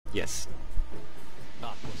Yes.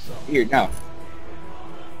 Here, no.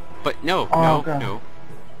 But no, Oh, God. no.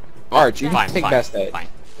 Arch, you fine, take fine, Bastet. fine.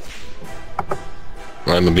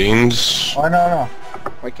 Limabiens. Oh, no.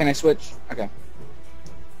 Wait, can I switch? Okay.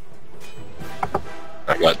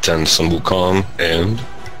 I got 10 Sun Wukong and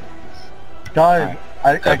Guys,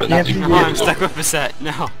 I Haven't can't see seen Oh, it. I'm you. stuck with Bastet.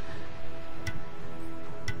 No.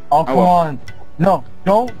 Oh, come well. on. No,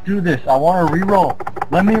 don't do this. I want to re-roll.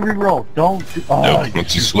 Let me re-roll. Don't do... Oh, no,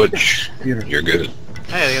 once you switch, computer. you're good.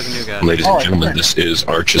 Hey, there's a new guy. Ladies Oh, and gentlemen, okay. this is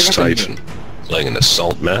Arch's Titan playing an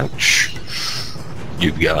assault match.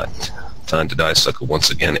 You've got Time to Die Sucker once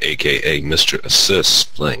again, aka Mr.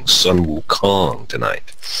 Assist, playing Sun Wukong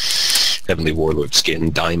tonight. Heavenly Warlord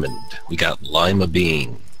Skin Diamond. We got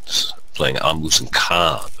Limabiens playing Ah Muzen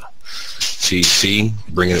Cab. PhyPhy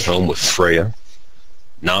bringing it home with Freya.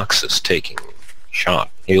 Noxus taking Chaac,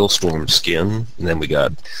 Hailstorm Skin. And then we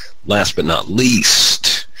got, last but not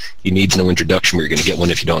least, he needs no introduction, but you're going to get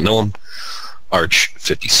one if you don't know him, Arch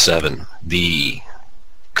 57, the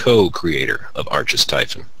co-creator of Arch's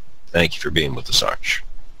Titan. Thank you for being with us, Arch.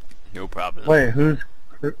 No problem. Wait, who's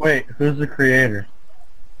the creator?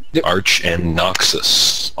 Arch and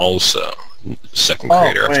Noxus, also. Second Oh,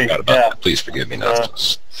 creator, I wait, forgot about yeah. that. Please forgive me,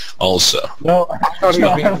 Noxus. Also, No, thought he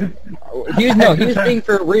was he was being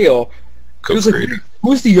for real. He was like, co-creator.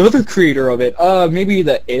 who's the other creator of it? Maybe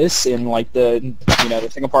the is in like the the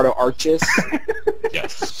single part of Archis.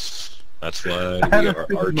 Yes. That's why I had we a are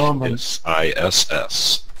stupid moment. Arch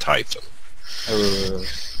ISS Titan.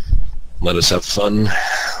 Let us have fun.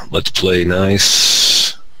 Let's play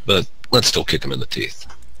nice. But let's still kick them in the teeth.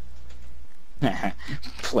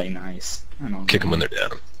 Play nice. I don't Kick know. them when they're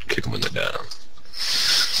down. Kick them when they're down.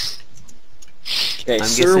 Okay, I'm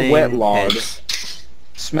Sir guessing Wetlog, heads.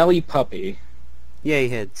 Smelly Puppy. Yay,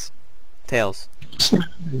 heads. Tails.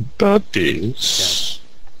 Puppies.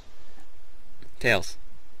 Tails.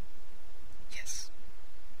 Yes.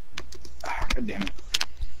 God damn it.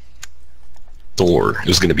 Thor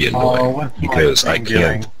is going to be annoying what's my because I thing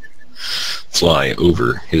can't doing? fly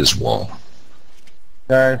over his wall.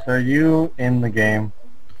 Guys, are you in the game?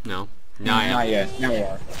 No. No, I Not am. yet. Now we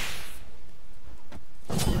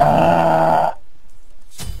are.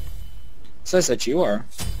 Says that you are.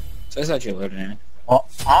 Says that you're loading in. Well,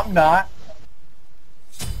 I'm not.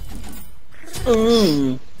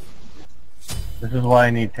 Ooh. This is why I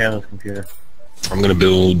need Taylor's computer. I'm going to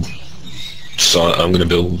build. So I'm going to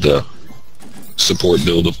build support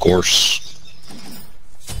build, of course.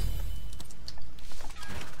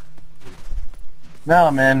 Now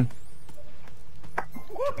I'm in.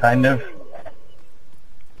 Kind of.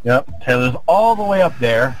 Yep, Taylor's all the way up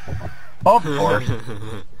there. Of course.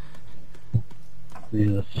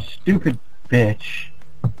 He's a stupid bitch.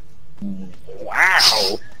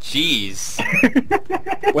 Wow. Jeez.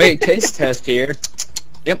 Wait, taste test here.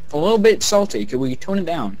 Yep, a little bit salty. Could we tone it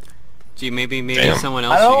down? Gee, maybe Damn. someone I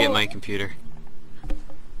else should don't- get my computer.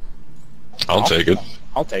 I'll take it.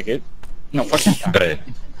 I'll take it. No, fucking Hey,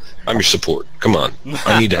 I'm your support. Come on.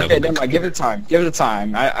 I need to have Okay, a never mind. Give it time. Give it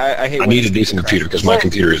time. I hate. I when need a it's decent computer because my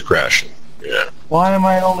computer is crashing. Yeah. Why am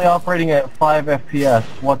I only operating at 5 FPS?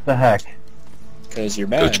 What the heck? Because you're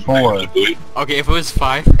Good. bad. Four. Okay, if it was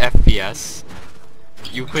 5 FPS,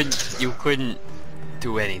 you couldn't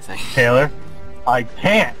do anything. Taylor, I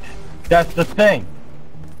can't. That's the thing.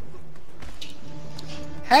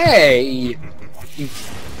 Hey.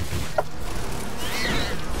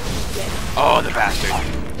 Oh, the bastard.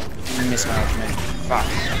 I missed my ultimate. Fuck.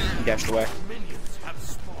 He dashed away.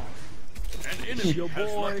 Your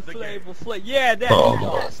boy Flavor Flav. Yeah, that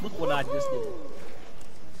Oh. Look what I just did.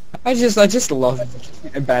 I just love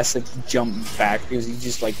Bastet jump back because he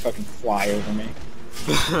just like fucking fly over me.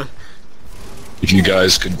 If you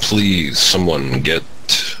guys could please, someone get,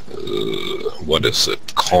 what is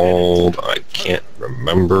it called? I can't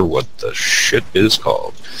remember what the shit is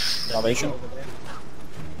called. Salvation.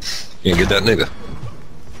 You get that nigga.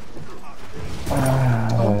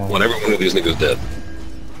 Whenever one of these niggas dead.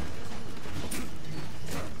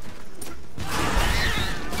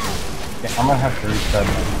 Yeah, I'm gonna have to reset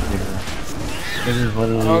my computer. It is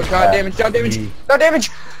literally. Oh god damage! God damage! me. God damage!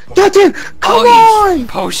 God damn! Come Oh, he's on!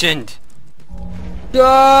 potioned.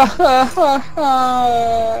 I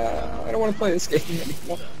don't want to play this game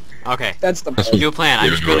anymore. Okay. That's the New plan. I'm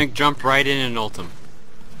Yeah, just go gonna ahead. jump right in and ult him.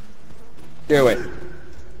 do it.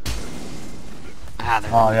 Ah,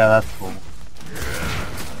 there. Oh yeah, that's cool.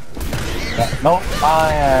 Nope,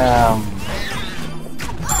 I am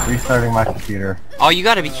restarting my computer. Oh, you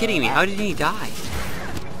gotta be kidding me. How did he die?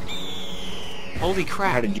 Holy How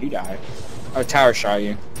crap. did you die? Oh, tower shot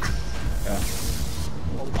you. Yeah.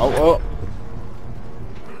 Oh,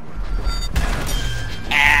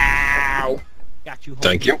 Got you.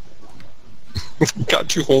 Thank you.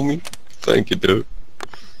 Got you, homie. Thank you, dude.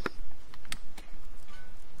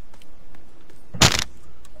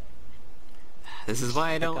 This is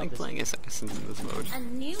why I don't like playing Assassins in this mode. A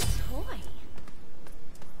new toy.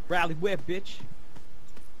 Rally where, bitch?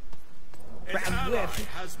 Rally where, bitch?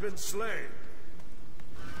 Has been slain.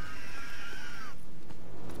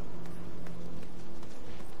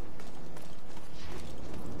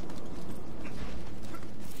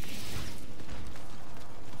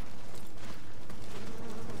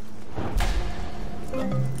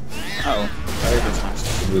 Oh, there goes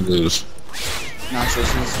Monster. We lose.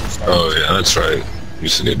 Monsters needs to restart. Oh yeah, that's right. You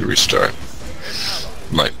still need to restart.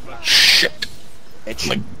 I'm like, shit. I'm Bitch.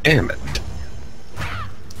 like, damn it.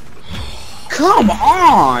 Come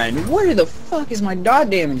on! Where the fuck is my dot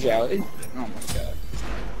damage out? Oh my god.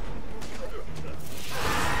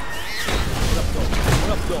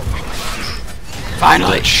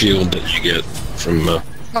 Finally! That shield that you get from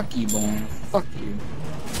Fuck you, boy. Fuck you.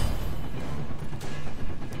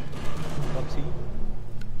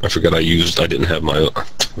 I forgot I didn't have my I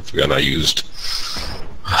forgot I used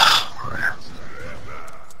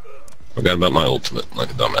forgot about my ultimate like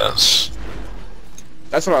a dumbass.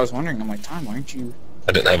 That's what I was wondering. I'm like, Tom, why aren't you...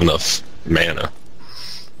 I didn't have enough mana.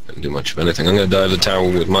 Didn't do much of anything. I'm gonna dive the tower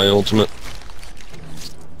with my ultimate.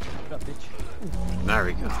 There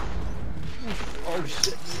we go. Oh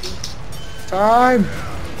shit. Time!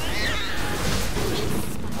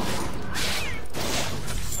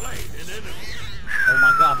 Oh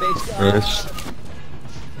my god, base. Nice.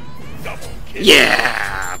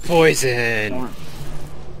 Yeah! Poison!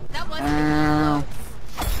 That one. Ow.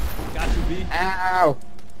 Got you, B. Ow.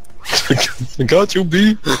 I got you,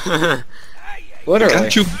 B. Literally.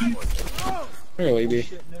 Got you, B. Literally, B.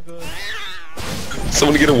 Shit, nigga.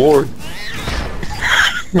 Someone get a ward.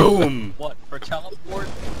 Boom! What, for teleport?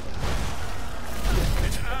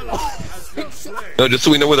 No, just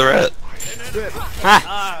so we know where they're at.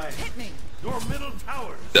 Ha! Your middle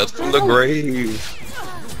tower. Death from the grave.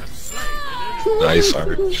 Nice,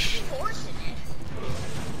 Arch.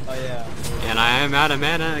 Oh yeah. And I am out of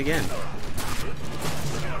mana again.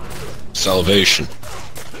 Salvation.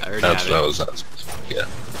 I already That's have what I it. was asking. Yeah.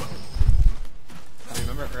 I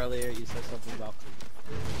remember earlier you said something about.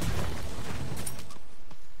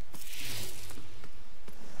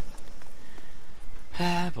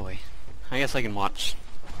 Ah, boy. I guess I can watch.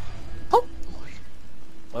 Oh.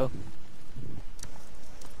 Well.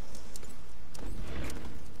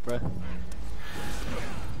 Bruh.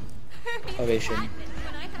 Salvation.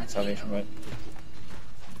 Not salvation, but...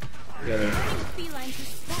 The other. Feline to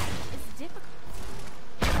spell is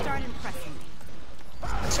difficult. Start impressing me.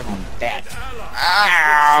 Except on that.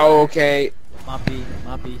 Ow, okay. My B,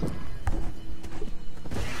 my B.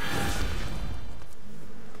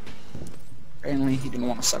 Apparently he didn't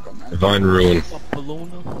want to suck on that. Divine Ruin.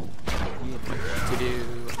 Balloona. To-do,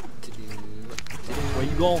 Well,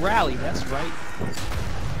 you gonna rally, that's right.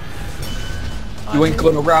 You ain't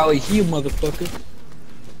gonna rally here, motherfucker.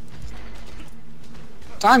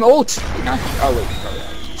 Time ult! Oh wait,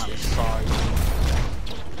 I'm sorry.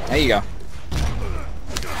 there you go.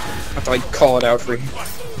 I have to like call it out for you.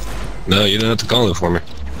 No, you didn't have to call it for me.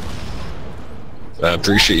 I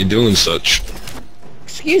appreciate you doing such.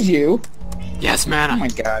 Excuse you? Yes, Oh mana! my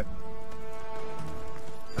god.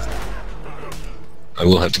 I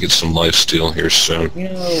will have to get some lifesteal here soon. You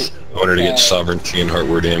know, I wanted to get Cat, Sovereignty and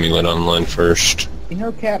Heartward Amulet online first. you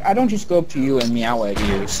know, Cat, I don't just go up to you and meow at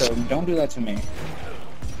you, so don't do that to me.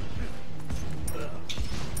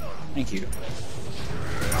 Thank you.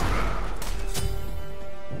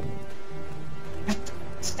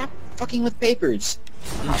 Stop fucking with papers.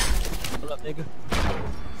 What up, nigga?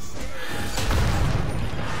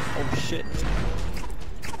 Oh shit.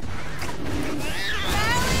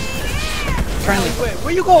 Apparently, Wait,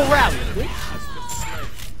 where you gonna rally, bitch?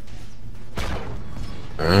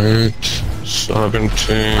 Alright.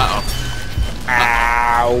 Sovereignty. Uh-oh.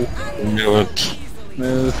 ow. Amulet.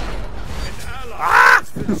 Move.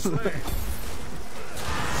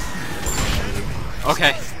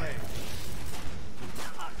 Okay.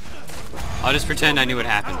 I'll just pretend I knew what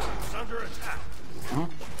happened.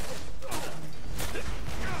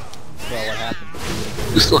 Well, what happened?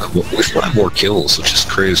 We still have more kills, which is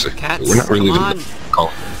crazy. Cats, We're not really come even on.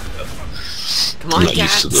 calling. Come I'm on, not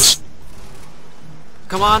used to cats! this.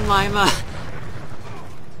 Come on, Lima!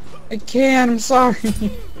 I can't, I'm sorry.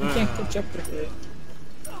 I can't catch up with it.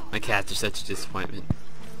 My cats are such a disappointment.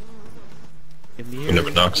 Give me Whenever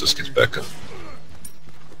Noxus gets back up.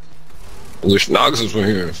 I wish Noxus were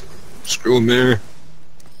here. Screw him there.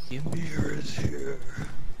 Ymir is here.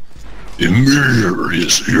 Ymir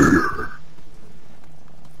is here.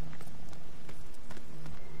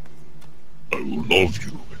 love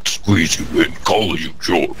you and squeeze you and call you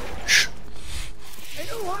George.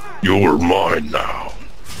 You're mine now.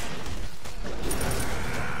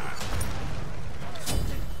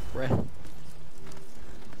 Bruh.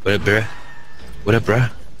 What up, bruh? What up,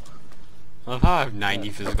 bruh? I love how I have 90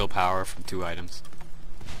 physical power from 2 items.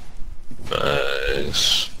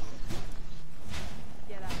 Nice.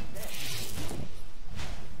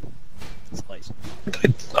 Slice.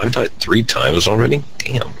 I've died 3 times already?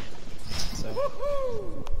 Damn. So,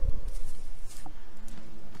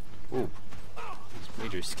 Ooh.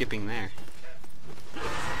 Major skipping there.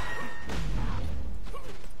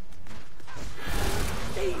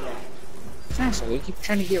 Asshole, you keep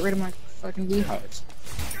trying to get rid of my fucking beehives.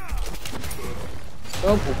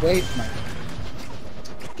 Go away from my...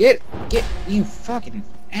 Get, you fucking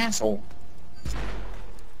asshole.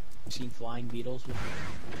 you seen flying beetles?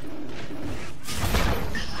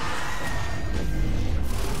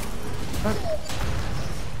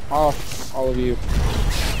 Off, all of you.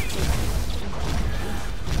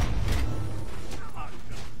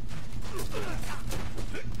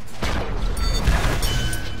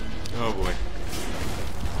 Oh boy.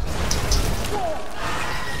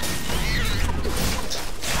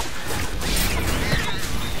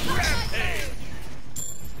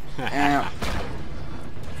 Ow.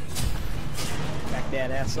 Back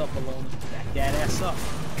that ass up, Alona. Back that ass up.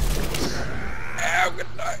 Ow, good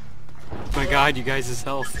night. Oh my god, you guys'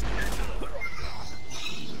 health.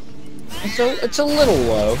 It's a little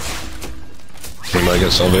low. Can I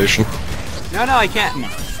get salvation? No, I can't.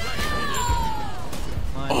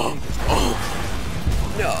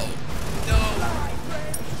 No.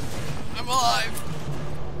 I'm alive.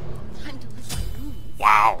 Time to listen.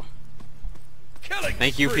 Wow. Killing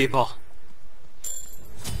Thank you, spree. people.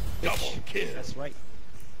 Double kill. That's right.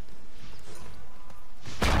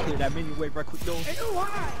 Clear that menu wave right quick, though.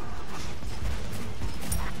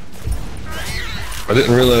 I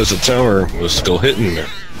didn't realize the tower was still hitting there.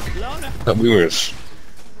 Thought we were...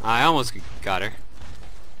 I almost got her.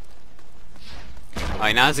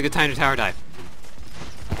 Alright, now is a good time to tower dive.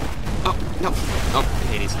 Oh, no. Oh,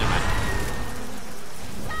 Hades, never mind.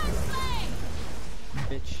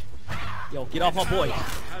 Bitch. Yo, get off my boy.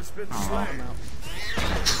 Has been slain.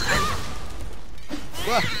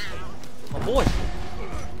 Bruh. My boy.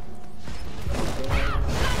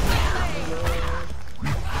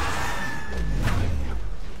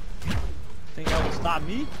 Think that will stop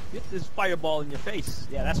me? Get this fireball in your face.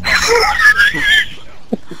 Yeah, that's right.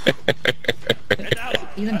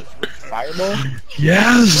 Even fireball?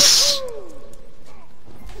 Yes!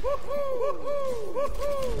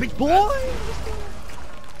 Big boy! Oh,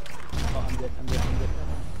 I'm good.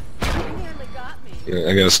 You nearly got me. Yeah,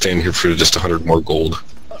 I gotta stand here for just 100 more gold.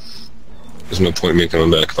 There's no point in me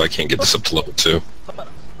coming back if I can't get this up to level 2.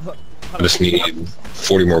 I just need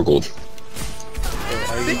 40 more gold.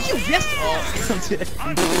 Bitch, you missed!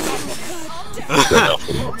 Oh,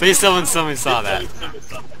 Please someone saw that.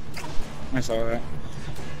 I saw that.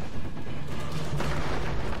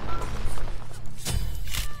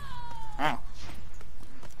 Wow.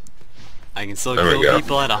 I can still There we kill go.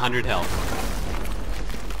 people at 100 health.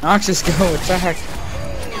 Noxus, go attack.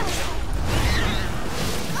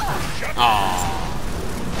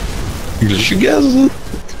 Aww. Did you guess it?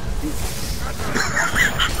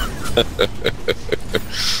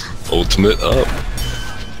 Ultimate up.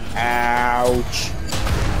 Ouch.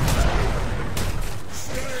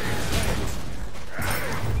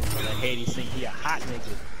 I Hades think he a hot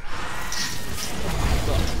nigga.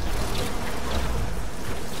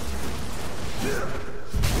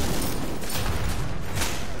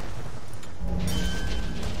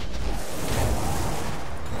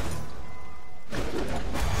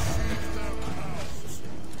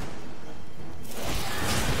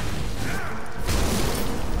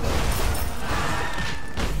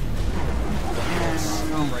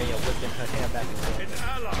 Freya whipping her hair back and forth. An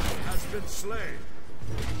ally has been slain.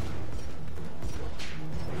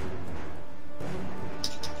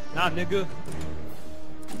 Nah, nigga.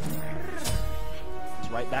 It's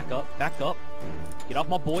right, back up, back up. Get off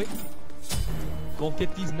my boy. Go and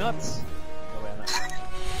get these nuts. Oh, yeah,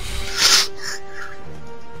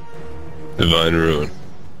 no. Divine Ruin.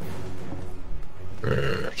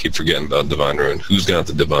 I keep forgetting about Divine Ruin. Who's got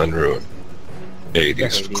the Divine Ruin?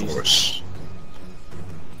 Hades, of Hades. course.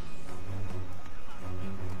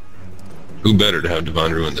 Who better to have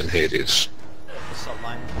Divine Ruin than Hades? What's up,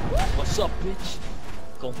 Lionel? What's up, bitch?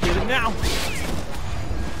 Go get it now.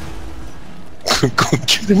 Go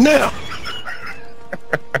get it now!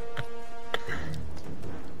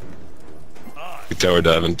 We tower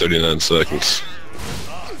dive in 39 seconds.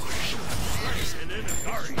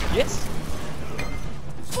 Yes.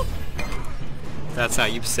 That's how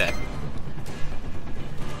you set.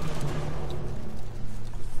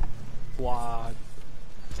 Squad.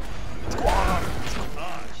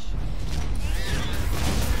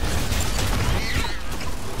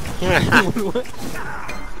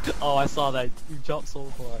 Oh, I saw that. You jumped so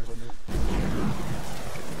far.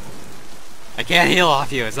 I can't heal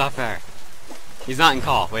off you, it's not fair. He's not in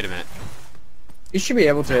call, wait a minute. You should be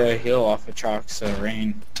able to heal off of Chaac's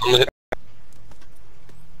rain.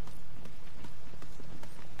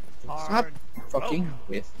 Stop fucking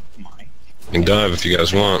with my... You can dive if you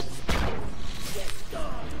guys want.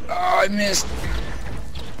 Oh, I missed.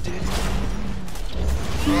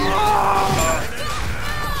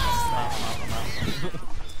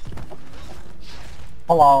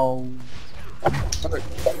 Hello.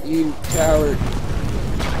 You coward.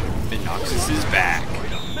 Noxus is back.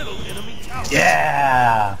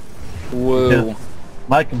 Yeah. Whoa.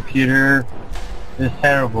 My computer is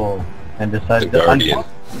terrible and The decided to Guardian.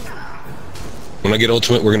 When I get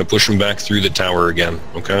ultimate, we're gonna push him back through the tower again,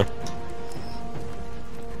 okay?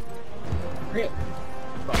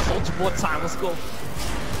 Soldier boy time, let's go.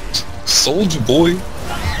 Soldier boy!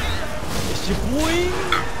 It's your boy.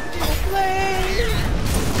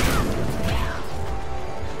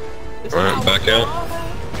 Alright, back out.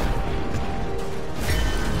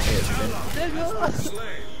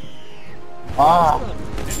 Ah,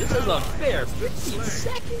 This is unfair. 15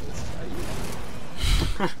 seconds.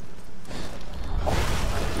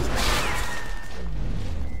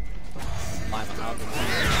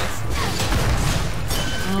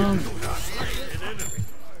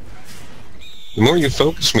 The more you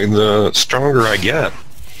focus me, the stronger I get.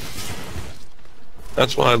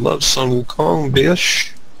 That's why I love Sun Wukong,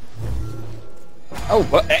 bish. Oh,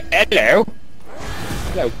 what? Hello.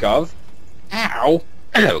 Hello, Gov. Ow.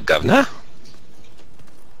 Hello, governor.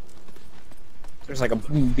 There's like a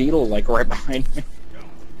beetle like right behind me.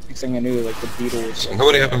 Next thing I knew, like the beetle was... So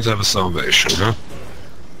nobody happens to have a salvation,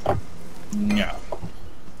 huh? No.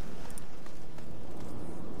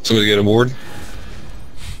 Somebody get aboard?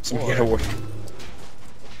 Some get away.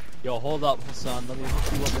 Yo, hold up, son. Let me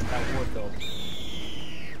see what's in that ward, though.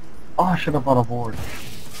 oh, I should have bought a board.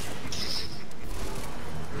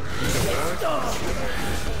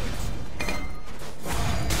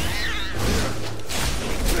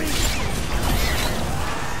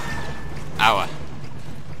 Ow.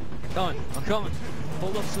 I'm coming.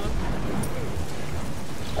 Hold up, son.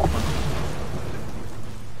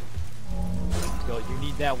 Yo, you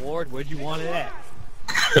need that ward? Where'd you want it at?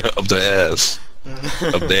 Up the ass.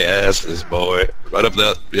 Up the asses, boy. Right up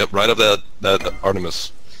that, yep, right up that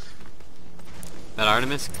Artemis. That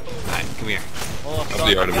Artemis? Alright, come here. Hold up, Up son.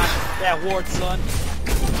 the I Artemis. got that ward, son.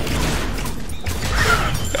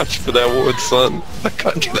 Got you for that ward, son. I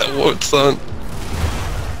got you that ward, son.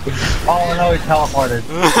 Oh no, he teleported.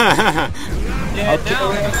 Dead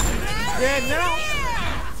now. Dead now.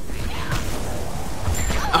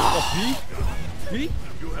 Oh, B?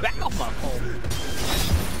 Back off my phone.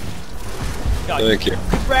 God, Thank you.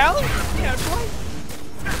 Rally? Yeah, that's right.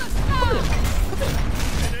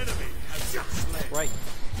 Right.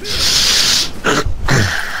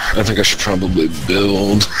 I think I should probably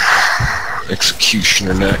build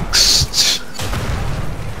Executioner next.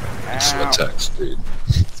 Some attack speed.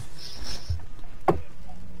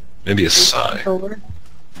 Maybe a Psy.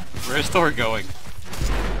 Where's Thor going?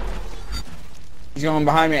 He's going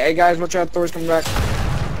behind me. Hey guys, watch out, Thor's coming back.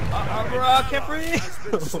 Can't breathe.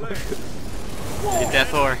 Hit that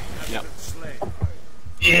Thor. Yep.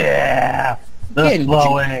 Yeah. The Yeah,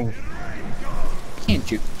 slowing. Can't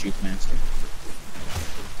juke the juke master.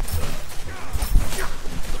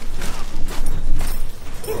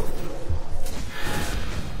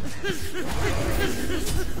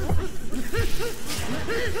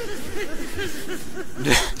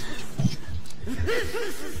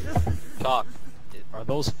 Chaac, are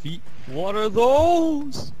those feet? What are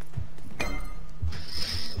those?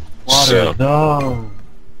 What So- are those?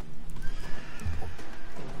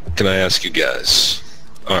 Can I ask you guys,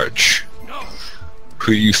 Arch,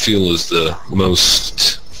 who you feel is the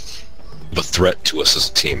most of a threat to us as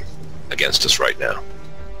a team against us right now?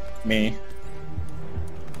 Me.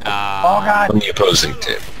 Oh god. On the opposing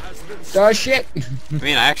team. Oh shit. I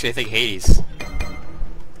mean, I actually think Hades.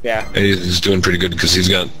 Yeah. He's doing pretty good because he's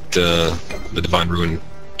got the Divine Ruin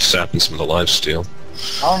sapping some of the lifesteal.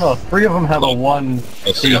 I don't know, 3 of them have a 1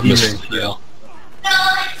 They CD got, ratio.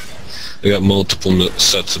 they got multiple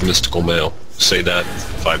sets of Mystical Mail. Say that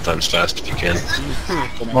 5 times fast if you can.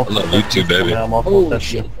 Multiple I love you too, baby. mail, multiple Holy sets of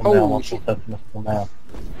shit. mystical mail, Holy multiple shit. sets of mystical mail.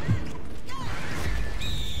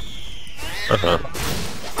 Uh-huh.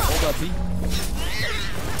 Hold up, B.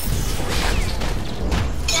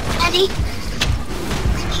 Daddy.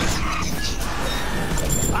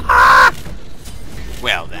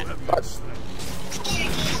 Well then.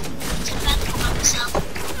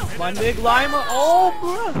 My nigga Lima. Oh,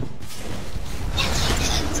 bruh.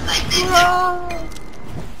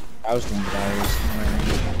 I was going to die.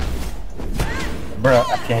 Bro,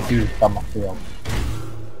 I can't do this on my field.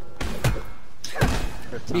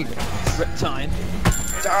 Riptide.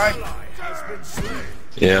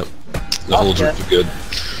 Yeah, the holds are good. I'm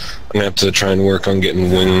gonna have to try and work on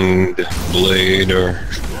getting winged blade or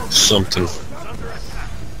something.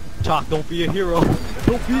 Chaac, don't be a hero.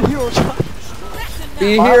 Don't be a hero, Chaac.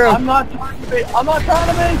 Be a hero. I'm not trying to be. I'm not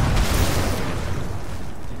trying to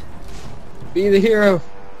Be the hero.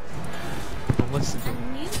 Don't listen.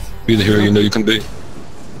 Be the hero you know you can be.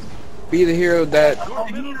 Be the hero that... be.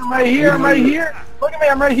 I'm right here. I'm right here. Look at me.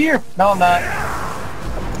 I'm right here. No, I'm not.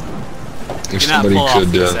 If You cannot somebody pull off could,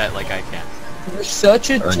 the set like I can. You're such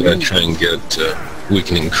a I'm gonna dude. try and get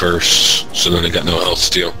weakening curse, so then I got no health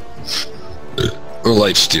steal. Or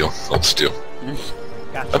life steal. Health steal.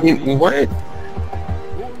 Got I you, mean, what?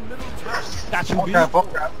 Got you, Oh B. crap. Oh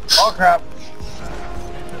crap. Oh crap.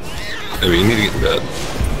 I mean, you need to get in bed.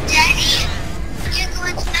 Daddy, you're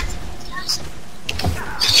going to Mexico's house.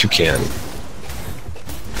 Yes, you can.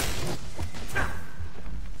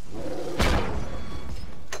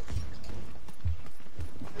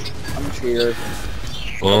 I'm here.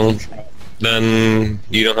 Well, then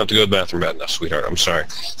you don't have to go to the bathroom bad enough, sweetheart. I'm sorry.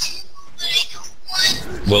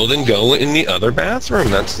 Well, then go in the other bathroom.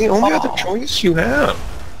 That's the only other choice you have.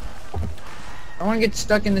 I want to get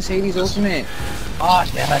stuck in this Hades Ultimate. Ah,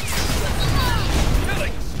 damn it.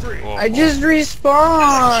 I just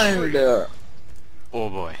respawned! Oh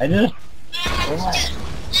boy. I just...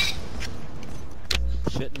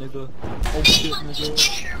 Shit, nigga. Oh, shit, nigga.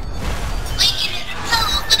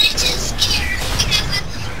 No, but it's just scary because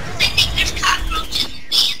I think there's cockroaches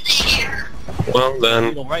in the air. Well, then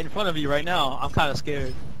You know, right in front of you right now. I'm kind of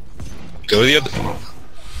scared. go to the other.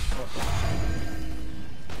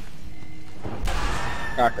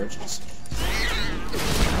 Cockroaches.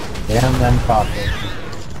 Damn them cockroaches.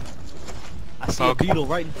 I see a beetle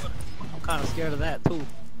right in front of me. I'm kind of scared of that, too.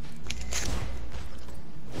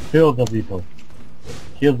 Kill the beetle.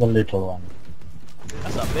 Kill the little one.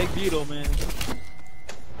 That's a big beetle, man.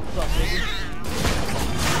 What's up, nigga?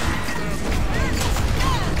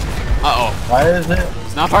 Uh-oh. Why is it?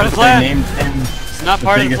 It's not part of the they plan. named him It's not the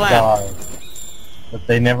part of the biggest plan. dog, but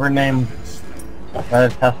they never named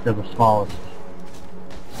Tusker the smallest.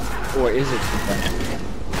 Or is it the plan?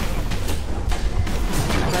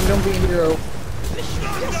 Come, don't be a hero.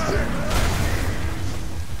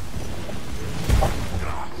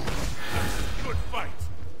 Good fight.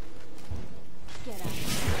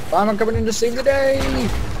 I'm coming in to save the day!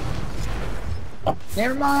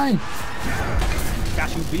 Never mind!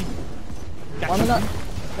 Got you, B. Why Got am I you, not? B.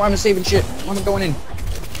 Why am I saving shit? Why am I going in?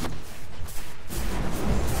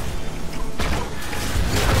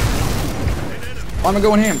 Why am I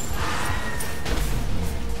going ham?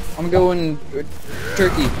 I'm going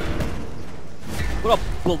turkey. What up,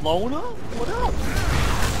 Bologna? What up?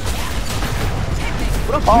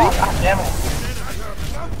 What up, Oh, B? god damn it.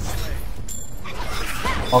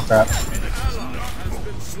 Oh crap.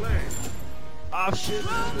 Oh, shit.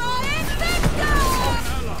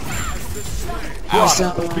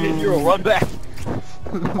 Awesome. Be a hero, run back.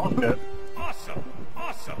 Okay. Awesome.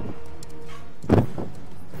 Awesome.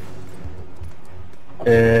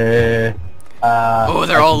 Oh,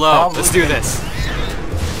 they're all low. Let's do this.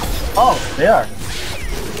 Oh, they are.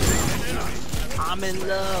 I'm in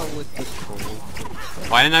love with the cold.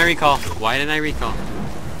 Why didn't I recall? Why didn't I recall?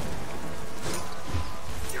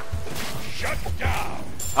 Shut down.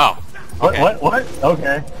 Oh. What? Okay. What?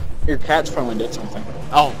 Okay. Your cat's probably did something.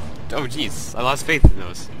 Oh. Oh, jeez. I lost faith in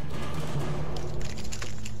those.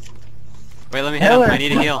 Wait, let me heal. I need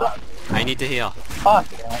to heal. I need to heal. Fuck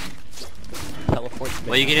yeah. Teleport.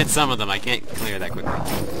 Well, you can hit some of them. I can't clear that quickly.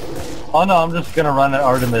 Oh no, I'm just gonna run at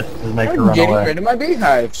Artemis to make her I'm run getting away. rid of my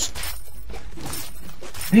beehives.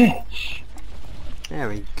 Bitch. There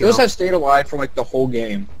we go. Those have stayed alive for like the whole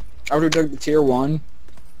game. I would have took the tier 1.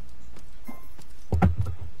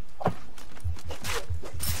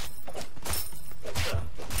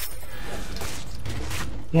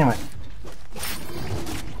 Damn it.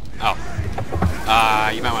 Oh.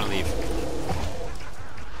 You might want to leave.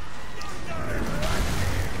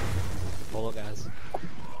 Hold up, guys.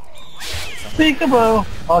 Peekaboo.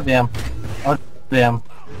 Oh damn. Oh damn.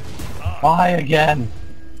 Why again?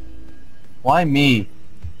 Why me?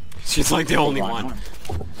 She's like the only one.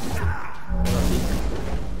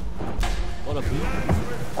 What up, B?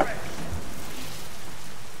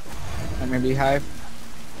 me, Beehive.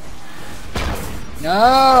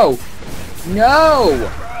 No!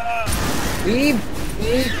 No! Leave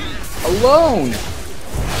me alone!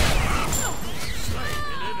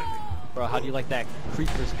 Bro, how do you like that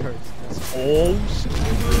creeper's curse? Oh shit.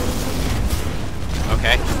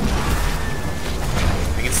 Okay.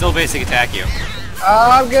 I can still basic attack you. Oh,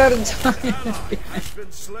 I'm gonna die.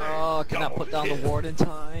 Oh, can I put down the ward in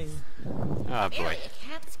time? Oh boy. Barely a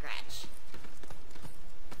cat scratch.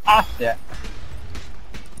 Bastet.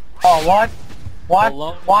 Oh, what? What?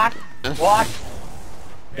 Hello? What? What?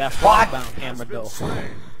 That What? frostbound hammer though.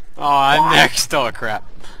 Oh, I'm next. Oh crap.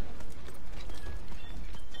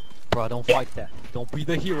 Bro, don't fight that. Don't be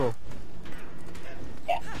the hero.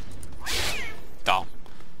 Dumb.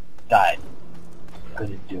 Died.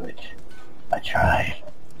 Couldn't do it. I tried.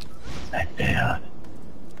 I failed.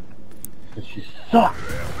 But she sucked.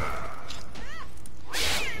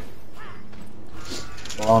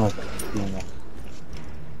 Alana's a female.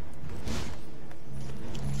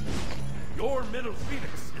 Your middle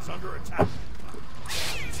phoenix is under attack.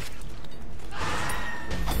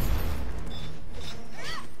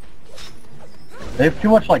 They have too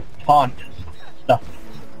much like taunt stuff.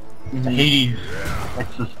 Hades.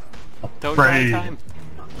 It's just Don't die afraid. time.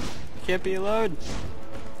 Can't be alone.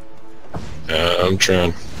 I'm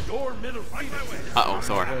trying. Your middle phoenix is Uh oh,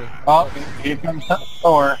 Thor. Oh, here comes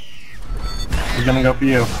Thor. He's gonna go for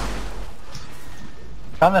you.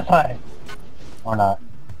 Come this way. Or not.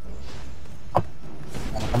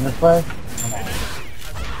 Wanna come this way? Or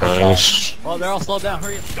not? Nice. Oh, they're all slowed down.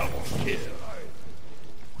 Hurry up. double kill.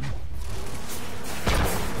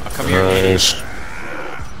 I'll come here. Nice.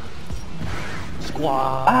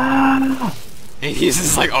 Squad. Ah! He's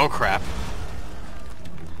just like, oh crap.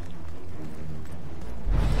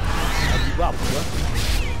 You up, bro?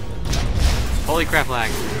 Holy crap, lag.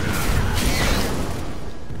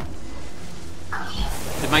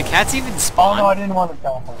 Did my cats even Oh spawn? no, I didn't want to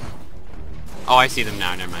teleport. Oh, I see them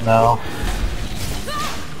now, never mind. No.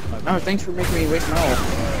 No, thanks for making me waste my ult.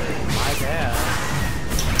 My bad.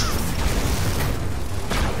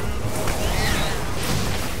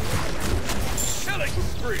 Killing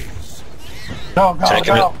sprees. Go, go,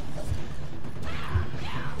 Taking go. it.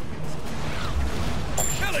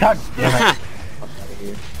 Killing God damn it.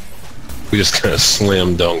 We just kind of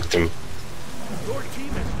slam dunked him. Your team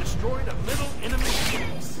has destroyed a middle enemy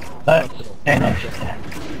phoenix. Let's finish it.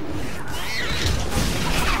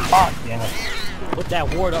 Oh, damn it. Put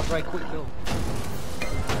that ward up right quick, though.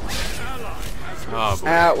 Oh boy.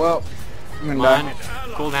 Well, I'm Come gonna on. die.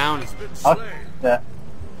 Cool down. I'll set.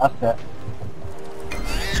 I'll set.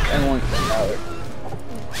 Everyone can die.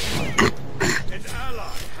 An ally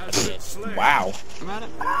has been slain. Wow. Come at it.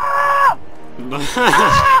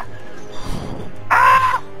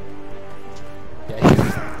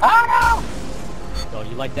 Yeah. Yo,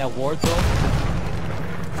 you like that ward, though?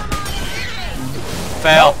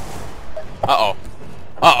 Fail. Uh-oh.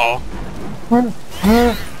 Uh-oh.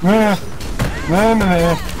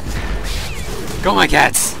 Go my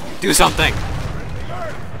cats. Do something.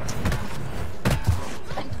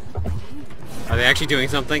 Are they actually doing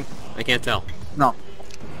something? I can't tell. No.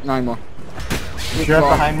 Not anymore. You're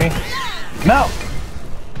behind me. No!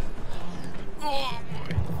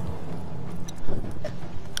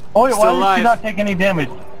 Oh wait, Still why did alive. she not take any damage?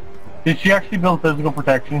 Did she actually build physical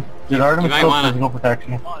protection? Did Artemis might build wanna- physical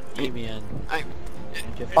protection? Come on, Damien.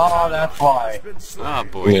 Oh, that's why. Oh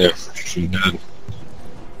boy. Yeah, she did.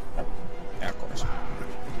 Yeah, of course.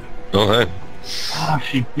 Oh, hey. Oh,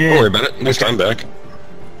 she Don't worry did. about it. Next time back.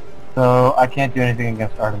 So, I can't do anything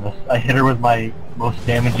against Artemis. I hit her with my most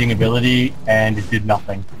damaging ability, and it did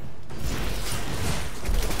nothing.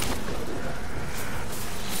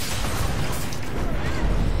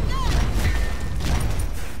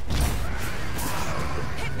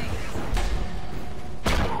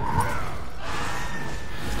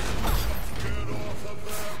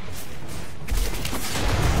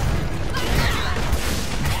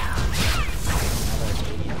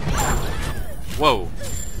 Whoa.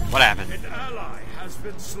 What happened? An ally has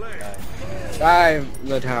been slain. Dive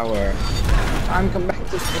the tower. Time come back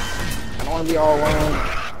to this. I don't want to be all alone.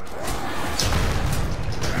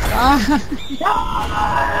 Ah!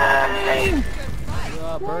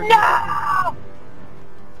 Birdie. I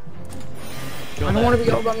don't want to be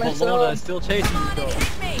all by Bologna myself. is still chasing you, though.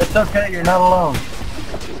 It's okay, you're not alone.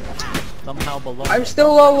 Somehow Bologna. I'm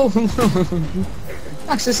still all alone.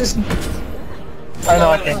 Narcissist. I know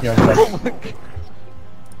I can't do anything.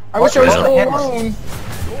 I wish I was What? still Hammer. alone.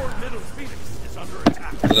 Your middle phoenix is under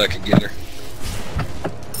attack. But I could get her.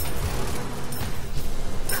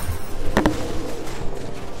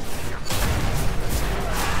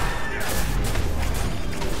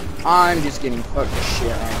 I'm just getting fucked to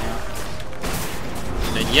shit right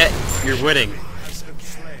now. And yet, you're winning.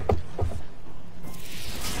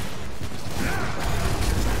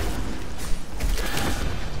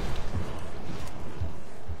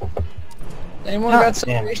 Anyone God got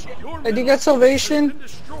damn. salvation? Hey, do you got salvation?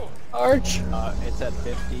 Arch? It's at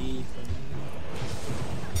 50 for me.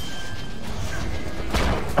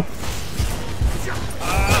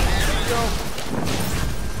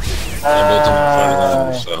 I built them final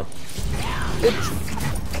item, so.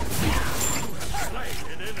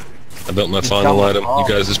 I built my final item. You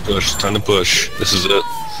guys just push. Time to push. This is it.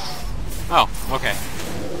 Oh, okay.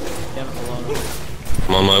 Damn it, Malone.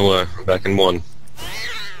 I'm on my way. I'm back in 1.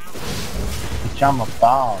 Jama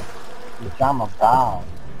bow. Jama bow.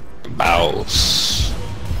 Bows.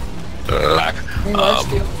 Like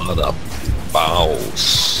mother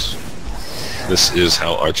bows. This is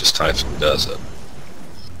how Arches Typhon does it.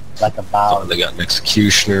 Like a bow. They got an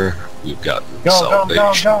Executioner. We've got Go,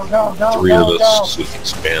 Salvation. go, go, go, go, 3 of go, us, go. so we can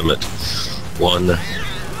spam it. One or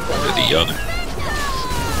the other.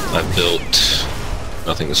 I built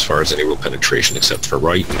nothing as far as any real penetration except for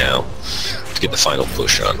right now to get the final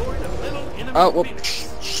push on. Oh, well,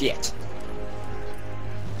 shit.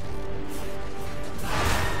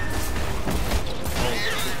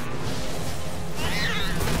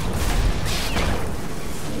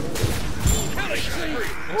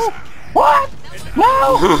 What?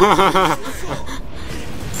 No!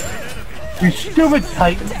 You stupid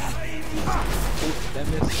Titan.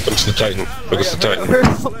 Comes the Titan. Look at the Titan.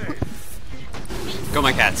 Go,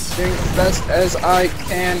 my cats. Doing the best as I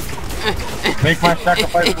can. Make my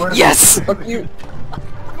sacrifice worth it. Yes! Fuck you.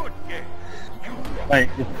 Wait.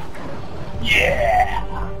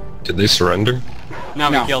 Yeah. Did they surrender? No,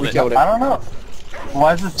 we killed it. I don't know.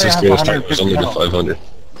 Why does it It say I says have the Titan was 150 only to health? 500.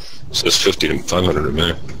 It says 50 to 500 in there.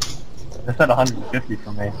 It said 150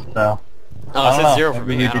 for me, so. Oh, I it don't know. says 0 for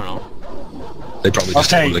Maybe me, you I don't know. They probably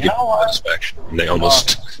just Okay, wanted to you get know what? satisfaction. And they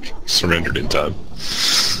almost surrendered in time.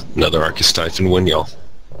 Another Arches Typhon win, y'all.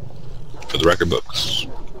 For the record books.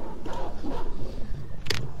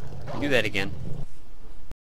 Do that again.